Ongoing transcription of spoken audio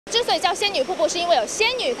之所以叫仙女瀑布，是因为有仙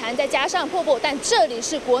女潭再加上瀑布，但这里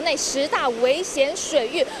是国内10大危险水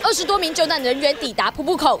域，20多名救难人员抵达瀑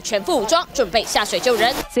布口，全副武装，准备下水救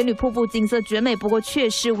人。仙女瀑布景色绝美，不过却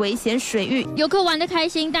是危险水域，游客玩得开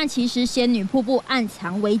心，但其实仙女瀑布暗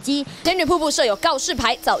藏危机。仙女瀑布设有告示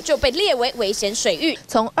牌，早就被列为危险水域。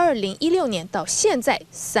从2016年到现在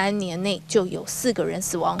3年内就有4个人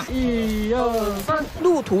死亡。1、2、3。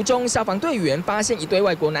路途中，消防队员发现一对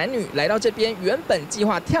外国男女来到这边，原本计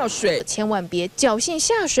划跳水，千万别侥幸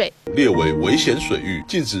下水。列为危险水域，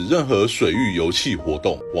禁止任何水域游憩活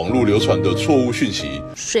动。网络流传的错误讯息，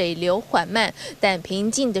水流缓慢，但平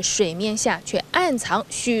静的水面下却暗藏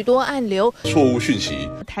许多暗流。错误讯息，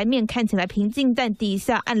台面看起来平静，但底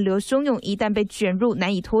下暗流汹涌，一旦被卷入，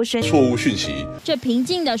难以脱身。错误讯息，这平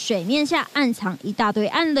静的水面下暗藏一大堆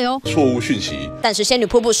暗流。错误讯息，但是仙女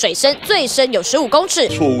瀑布水深最深有15公尺。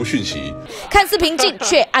错误讯息，看似平静，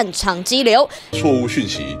却暗藏激流。错误讯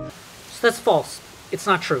息。That's false. It's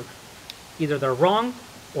not true. Either they're wrong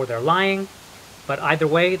or they're lying, but either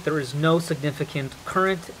way, there is no significant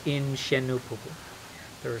current in仙女瀑布.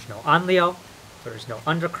 There is no anliu, there is no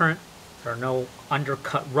undercurrent, there are no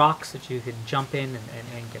undercut rocks that you can jump in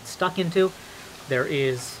and get stuck into. There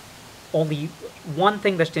is only one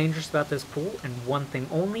thing that's dangerous about this pool, and one thing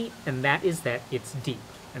only, and that is that it's deep.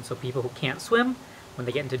 And so people who can't swim, when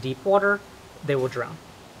they get into deep water, they will drown.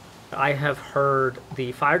 I have heard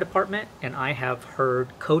the fire department and I have heard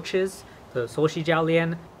coaches, the Soshi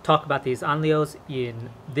Jiaolian, talk about these anlios in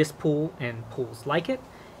this pool and pools like it,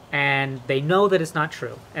 and they know that it's not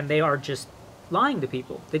true, and they are just lying to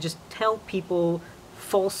people. They just tell people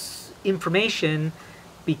false information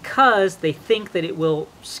because they think that it will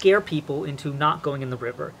scare people into not going in the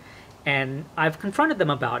river. And I've confronted them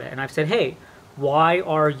about it, and I've said, hey, why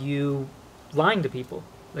are you lying to people?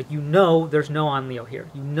 Like, you know there's no anliu here.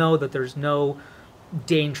 You know that there's no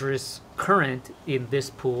dangerous current in this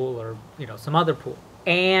pool or, you know, some other pool.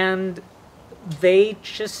 And they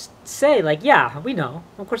just say, like, yeah, we know.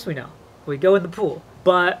 Of course we know. We go in the pool.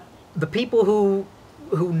 But the people who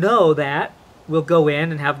know that will go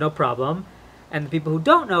in and have no problem. And the people who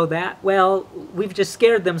don't know that, well, we've just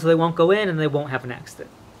scared them so they won't go in and they won't have an accident.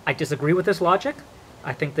 I disagree with this logic.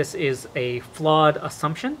 I think this is a flawed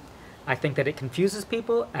assumption. I think that it confuses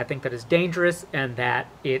people, I think that it's dangerous, and that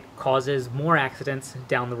it causes more accidents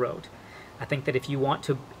down the road. I think that if you want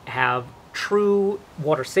to have true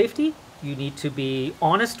water safety, you need to be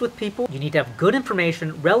honest with people, you need to have good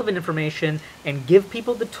information, relevant information, and give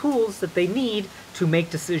people the tools that they need to make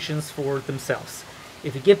decisions for themselves.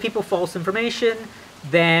 If you give people false information,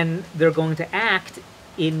 then they're going to act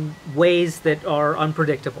in ways that are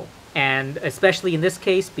unpredictable. And especially in this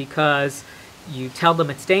case, because you tell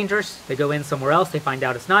them it's dangerous, they go in somewhere else, they find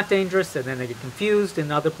out it's not dangerous, and then they get confused.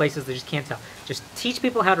 In other places, they just can't tell. Just teach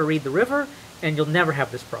people how to read the river, and you'll never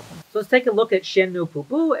have this problem. So let's take a look at仙女瀑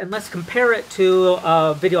布, and let's compare it to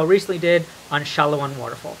a video I recently did on Shalawan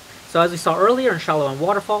Waterfall. So as we saw earlier in Shalawan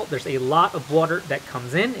Waterfall, there's a lot of water that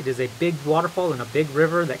comes in. It is a big waterfall and a big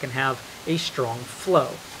river that can have a strong flow.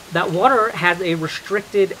 That water has a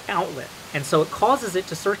restricted outlet, and so it causes it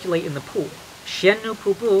to circulate in the pool.仙女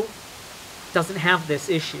瀑布doesn't have this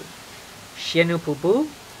issue.仙女瀑布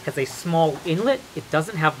has a small inlet. It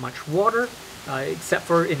doesn't have much water, except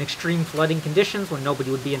for in extreme flooding conditions when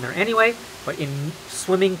nobody would be in there anyway. But in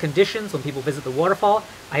swimming conditions, when people visit the waterfall,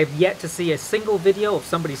 I have yet to see a single video of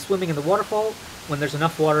somebody swimming in the waterfall when there's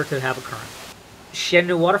enough water to have a current.仙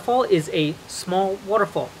女Waterfall is a small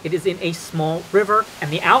waterfall. It is in a small river,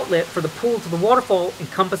 and the outlet for the pool to the waterfall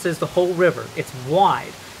encompasses the whole river. It's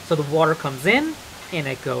wide, so the water comes in, and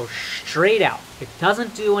it goes straight out. It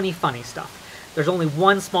doesn't do any funny stuff. There's only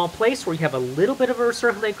one small place where you have a little bit of a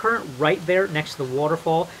circulating current right there next to the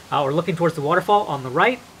waterfall, or looking towards the waterfall on the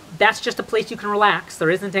right. That's just a place you can relax. There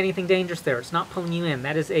isn't anything dangerous there. It's not pulling you in.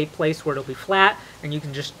 That is a place where it'll be flat and you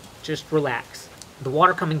can just relax. The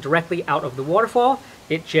water coming directly out of the waterfall,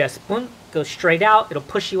 it just boom, goes straight out. It'll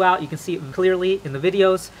push you out. You can see it clearly in the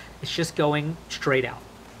videos. It's just going straight out.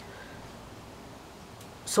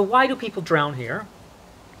 So why do people drown here?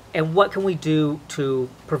 And what can we do to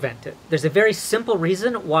prevent it? There's a very simple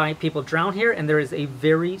reason why people drown here, and there is a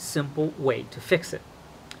very simple way to fix it.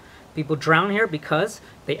 People drown here because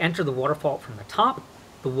they enter the waterfall from the top.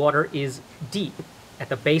 The water is deep. At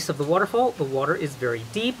the base of the waterfall, the water is very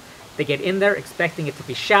deep. They get in there expecting it to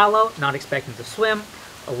be shallow, not expecting to swim.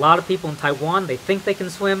 A lot of people in Taiwan, they think they can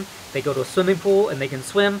swim. They go to a swimming pool and they can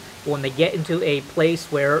swim. But when they get into a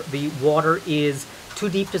place where the water is too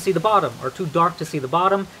deep to see the bottom or too dark to see the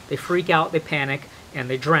bottom, they freak out, they panic, and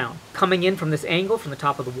they drown. Coming in from this angle, from the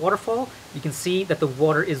top of the waterfall, you can see that the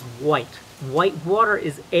water is white. White water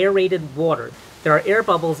is aerated water. There are air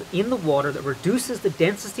bubbles in the water that reduces the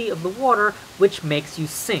density of the water, which makes you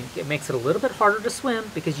sink. It makes it a little bit harder to swim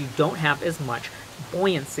because you don't have as much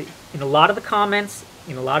buoyancy. In a lot of the comments,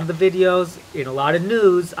 in a lot of the videos, in a lot of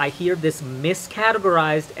news, I hear this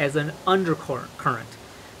miscategorized as an undercurrent.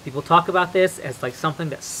 People talk about this as like something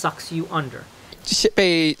that sucks you under.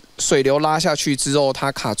 被水流拉下去之后，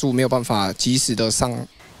它卡住，没有办法及时的上。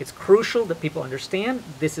It's crucial that people understand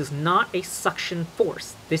this is not a suction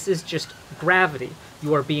force. This is just gravity.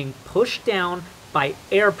 You are being pushed down by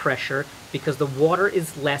air pressure because the water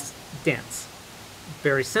is less dense.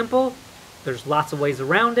 Very simple. There's lots of ways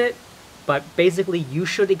around it. But basically, you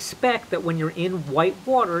should expect that when you're in white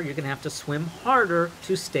water, you're going to have to swim harder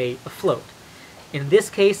to stay afloat. In this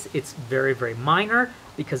case, it's very, very minor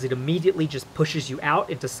because it immediately just pushes you out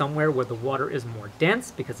into somewhere where the water is more dense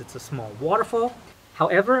because it's a small waterfall.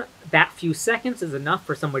 However, that few seconds is enough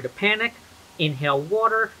for somebody to panic, inhale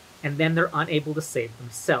water, and then they're unable to save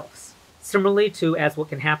themselves. Similarly to as what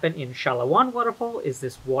can happen in Shalawan waterfall is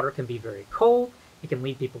this water can be very cold. It can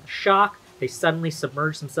lead people to shock. They suddenly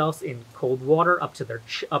submerge themselves in cold water up to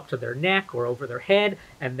their neck or over their head,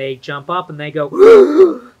 and they jump up and they go,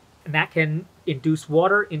 and that can induce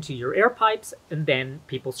water into your air pipes, and then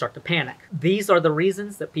people start to panic. These are the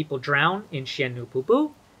reasons that people drown in仙女瀑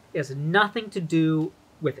布. It has nothing to do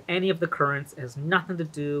with any of the currents. It has nothing to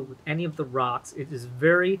do with any of the rocks. It is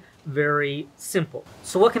very, very simple.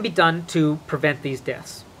 So what can be done to prevent these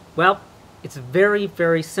deaths? Well, it's very,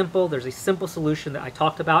 very simple. There's a simple solution that I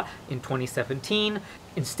talked about in 2017.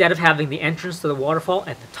 Instead of having the entrance to the waterfall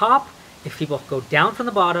at the top, if people go down from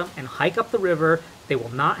the bottom and hike up the river, they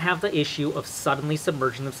will not have the issue of suddenly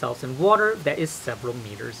submerging themselves in water that is several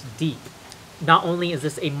meters deep. Not only is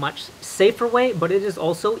this a much safer way, but it is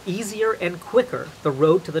also easier and quicker. The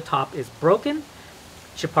road to the top is broken. You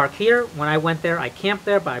should park here. When I went there, I camped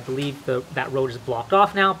there, but I believe that road is blocked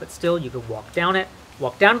off now, but still you can walk down it.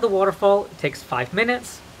 Walk down to the waterfall, it takes 5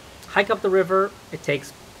 minutes. Hike up the river, it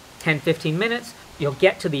takes 10-15 minutes. You'll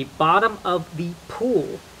get to the bottom of the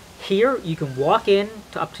pool. Here, you can walk in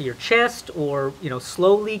up to your chest or,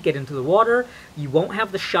 slowly get into the water. You won't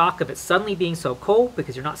have the shock of it suddenly being so cold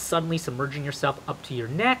because you're not suddenly submerging yourself up to your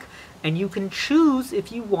neck. And you can choose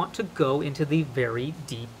if you want to go into the very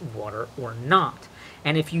deep water or not.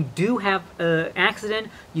 And if you do have an accident,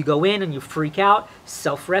 you go in and you freak out.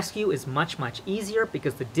 Self-rescue is much, much easier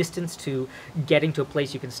because the distance to getting to a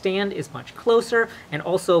place you can stand is much closer. And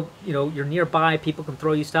also, you're nearby. People can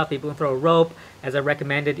throw you stuff. People can throw a rope. As I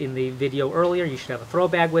recommended in the video earlier, you should have a throw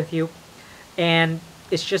bag with you. And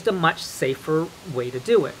it's just a much safer way to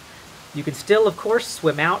do it. You can still, of course,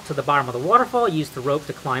 swim out to the bottom of the waterfall, use the rope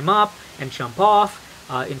to climb up and jump off.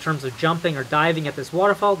 In terms of jumping or diving at this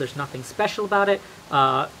waterfall, there's nothing special about it,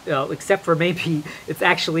 except for maybe it's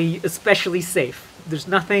actually especially safe. There's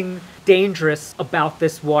nothing dangerous about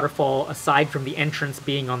this waterfall aside from the entrance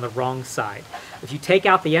being on the wrong side. If you take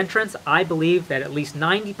out the entrance, I believe that at least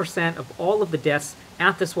 90% of all of the deaths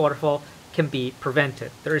at this waterfall can be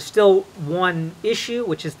prevented. There is still one issue,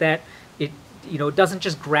 which is that it doesn't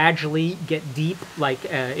just gradually get deep like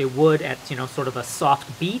it would at sort of a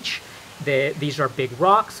soft beach. These are big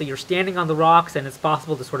rocks, so you're standing on the rocks and it's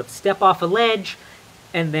possible to sort of step off a ledge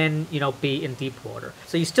and then, be in deep water.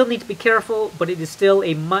 So you still need to be careful, but it is still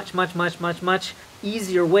a much, much, much, much, much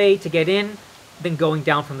easier way to get in than going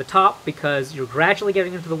down from the top because you're gradually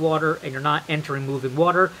getting into the water and you're not entering moving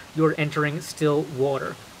water, you're entering still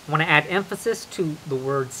water. I want to add emphasis to the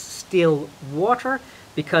words still water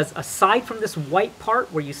because aside from this white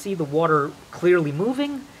part where you see the water clearly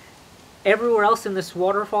moving, everywhere else in this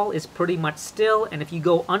waterfall is pretty much still, and if you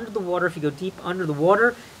go under the water, if you go deep under the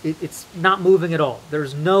water, it's not moving at all.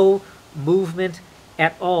 There's no movement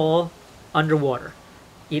at all underwater.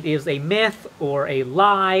 It is a myth or a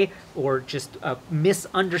lie or just a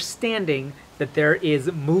misunderstanding that there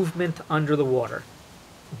is movement under the water.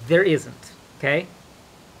 There isn't, okay?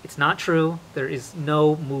 It's not true. There is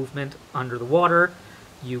no movement under the water.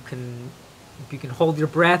 You can hold your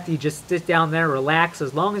breath, you just sit down there, relax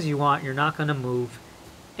as long as you want, you're not going to move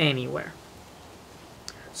anywhere.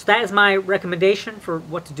 So that is my recommendation for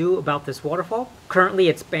what to do about this waterfall. Currently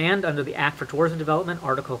it's banned under the Act for Tourism Development,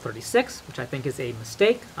 Article 36, which I think is a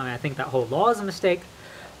mistake. I think that whole law is a mistake.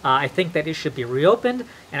 I think that it should be reopened,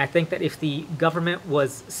 and I think that if the government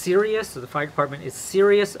was serious, or the fire department is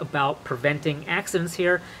serious about preventing accidents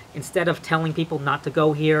here, instead of telling people not to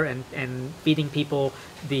go here and feeding people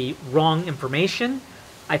the wrong information,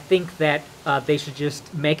 I think that they should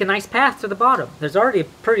just make a nice path to the bottom. There's already a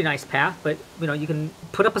pretty nice path, but you can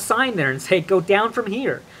put up a sign there and say, go down from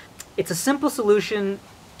here. It's a simple solution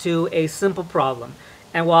to a simple problem.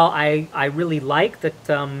 And while I really like that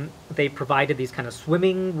they provided these kind of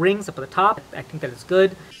swimming rings up at the top, I think that it's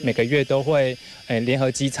good. 每个月都会联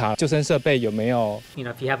合稽查救生设备有没有。You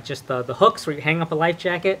know, if you have just the hooks where you hang up a life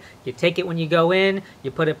jacket, you take it when you go in,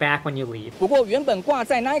 you put it back when you leave. 不过，原本挂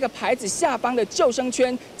在那一个牌子下方的救生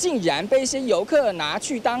圈，竟然被一些游客拿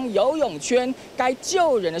去当游泳圈。该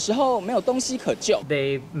救人的时候，没有东西可救。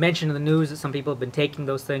They mentioned in the news that some people have been taking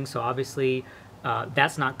those things, so obviously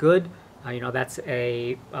that's not good. You know, that's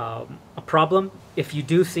a problem. If you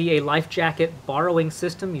do see a life jacket borrowing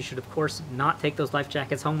system, you should of course not take those life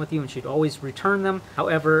jackets home with you and should always return them.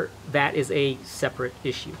 However, that is a separate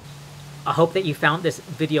issue. I hope that you found this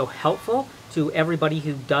video helpful to everybody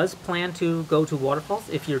who does plan to go to waterfalls.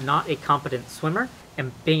 If you're not a competent swimmer,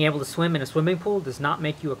 and being able to swim in a swimming pool does not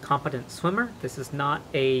make you a competent swimmer. This is not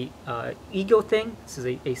a ego thing. This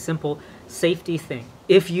is a simple safety thing.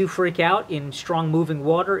 If you freak out in strong moving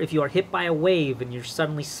water, if you are hit by a wave and you're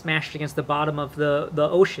suddenly smashed against the bottom of the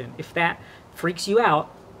ocean, if that freaks you out,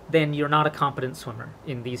 then you're not a competent swimmer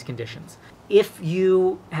in these conditions. If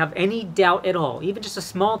you have any doubt at all, even just a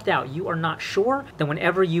small doubt, you are not sure, then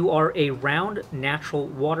whenever you are around natural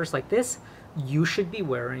waters like this, you should be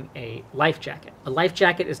wearing a life jacket. A life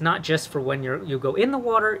jacket is not just for when you go in the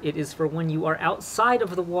water, it is for when you are outside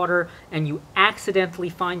of the water and you accidentally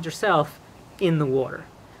find yourself in the water.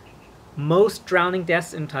 Most drowning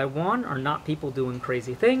deaths in Taiwan are not people doing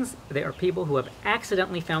crazy things. They are people who have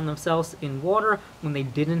accidentally found themselves in water when they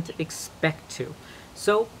didn't expect to.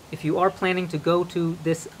 So if you are planning to go to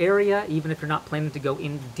this area, even if you're not planning to go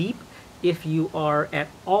in deep, if you are at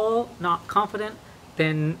all not confident,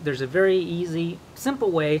 then there's a very easy,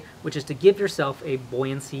 simple way, which is to give yourself a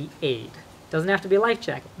buoyancy aid. Doesn't have to be a life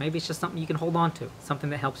jacket. Maybe it's just something you can hold on to, something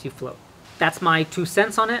that helps you float. That's my 2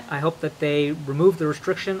 cents on it. I hope that they remove the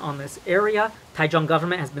restriction on this area. Taichung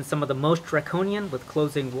government has been some of the most draconian with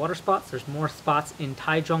closing water spots. There's more spots in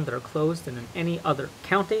Taichung that are closed than in any other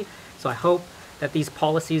county. So I hope that these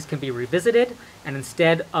policies can be revisited, and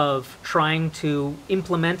instead of trying to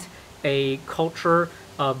implement a culture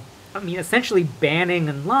of essentially banning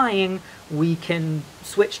and lying, we can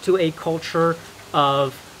switch to a culture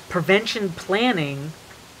of prevention planning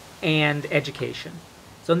and education.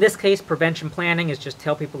 So in this case, prevention planning is just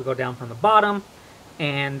tell people to go down from the bottom,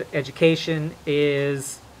 and education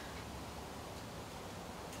is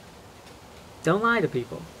don't lie to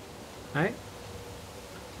people, right?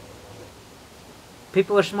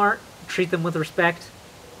 People are smart, treat them with respect,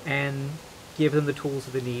 and give them the tools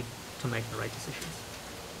that they need to make the right decisions.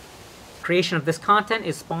 Creation of this content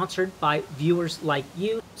is sponsored by viewers like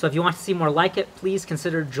you. So if you want to see more like it, please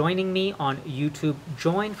consider joining me on YouTube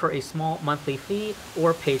Join for a small monthly fee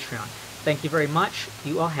or Patreon. Thank you very much.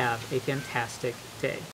 You all have a fantastic day.